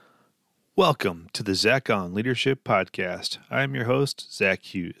Welcome to the Zach on Leadership Podcast. I am your host,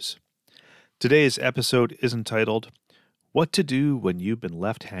 Zach Hughes. Today's episode is entitled, What to Do When You've Been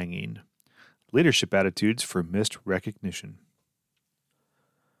Left Hanging? Leadership Attitudes for Missed Recognition.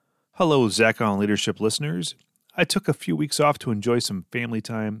 Hello, Zach on Leadership listeners. I took a few weeks off to enjoy some family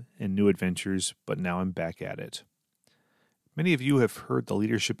time and new adventures, but now I'm back at it. Many of you have heard the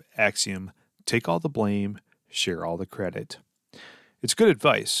leadership axiom, take all the blame, share all the credit. It's good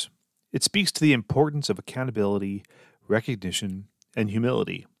advice. It speaks to the importance of accountability, recognition, and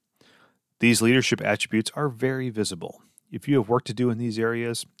humility. These leadership attributes are very visible. If you have work to do in these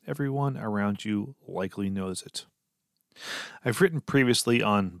areas, everyone around you likely knows it. I've written previously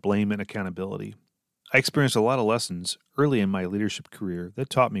on blame and accountability. I experienced a lot of lessons early in my leadership career that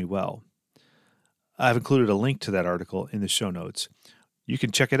taught me well. I've included a link to that article in the show notes. You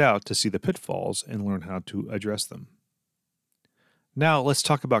can check it out to see the pitfalls and learn how to address them. Now let's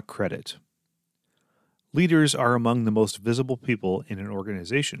talk about credit. Leaders are among the most visible people in an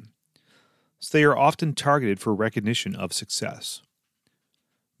organization, so they are often targeted for recognition of success.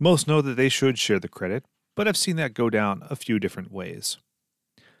 Most know that they should share the credit, but I've seen that go down a few different ways.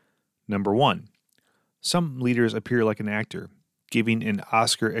 Number 1. Some leaders appear like an actor, giving an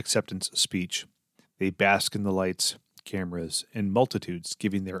Oscar acceptance speech. They bask in the lights, cameras, and multitudes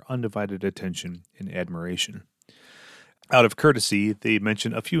giving their undivided attention and admiration. Out of courtesy, they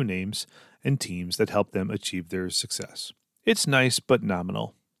mention a few names and teams that help them achieve their success. It's nice but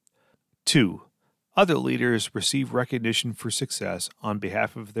nominal. 2. Other leaders receive recognition for success on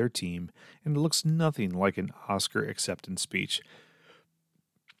behalf of their team, and it looks nothing like an Oscar acceptance speech.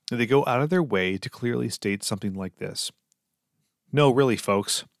 They go out of their way to clearly state something like this. No, really,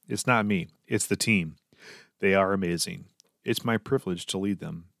 folks, it's not me. It's the team. They are amazing. It's my privilege to lead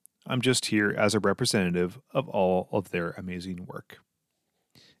them. I'm just here as a representative of all of their amazing work.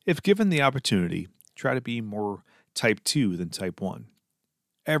 If given the opportunity, try to be more type 2 than type 1.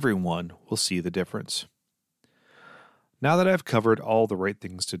 Everyone will see the difference. Now that I've covered all the right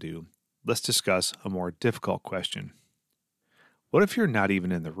things to do, let's discuss a more difficult question. What if you're not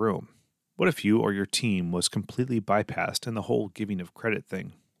even in the room? What if you or your team was completely bypassed in the whole giving of credit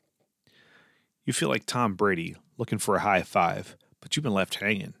thing? You feel like Tom Brady looking for a high five, but you've been left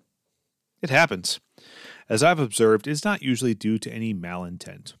hanging. It happens. As I've observed, it's not usually due to any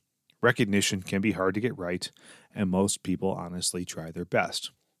malintent. Recognition can be hard to get right, and most people honestly try their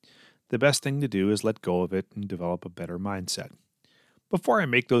best. The best thing to do is let go of it and develop a better mindset. Before I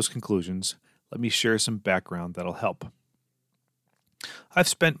make those conclusions, let me share some background that'll help. I've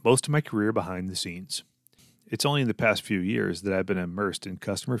spent most of my career behind the scenes. It's only in the past few years that I've been immersed in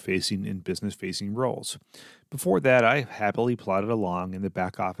customer-facing and business-facing roles. Before that, I happily plodded along in the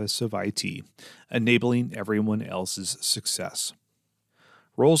back office of IT, enabling everyone else's success.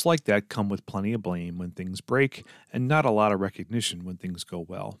 Roles like that come with plenty of blame when things break and not a lot of recognition when things go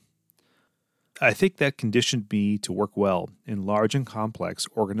well. I think that conditioned me to work well in large and complex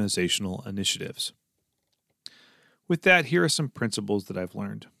organizational initiatives. With that, here are some principles that I've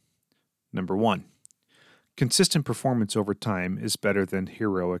learned. Number 1. Consistent performance over time is better than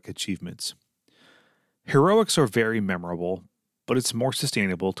heroic achievements. Heroics are very memorable, but it's more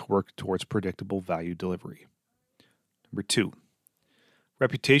sustainable to work towards predictable value delivery. Number 2.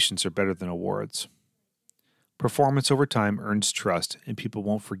 Reputations are better than awards. Performance over time earns trust, and people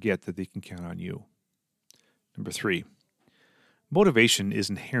won't forget that they can count on you. Number 3. Motivation is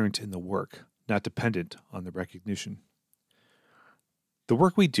inherent in the work, not dependent on the recognition. The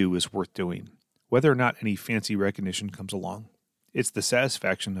work we do is worth doing, whether or not any fancy recognition comes along. It's the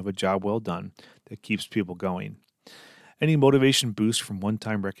satisfaction of a job well done that keeps people going. Any motivation boost from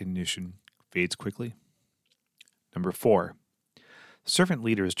one-time recognition fades quickly. Number 4. Servant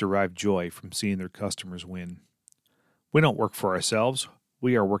leaders derive joy from seeing their customers win. We don't work for ourselves,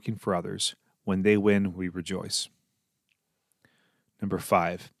 we are working for others. When they win, we rejoice. Number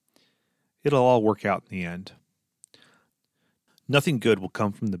 5. It'll all work out in the end. Nothing good will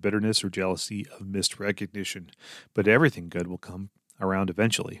come from the bitterness or jealousy of missed recognition, but everything good will come around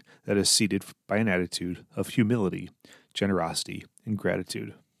eventually that is seeded by an attitude of humility, generosity, and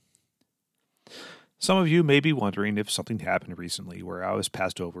gratitude. Some of you may be wondering if something happened recently where I was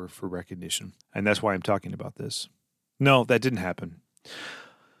passed over for recognition, and that's why I'm talking about this. No, that didn't happen.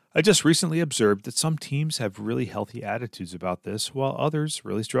 I just recently observed that some teams have really healthy attitudes about this, while others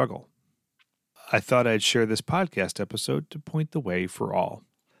really struggle. I thought I'd share this podcast episode to point the way for all.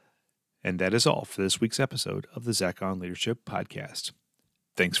 And that is all for this week's episode of the Zach on Leadership Podcast.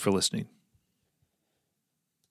 Thanks for listening.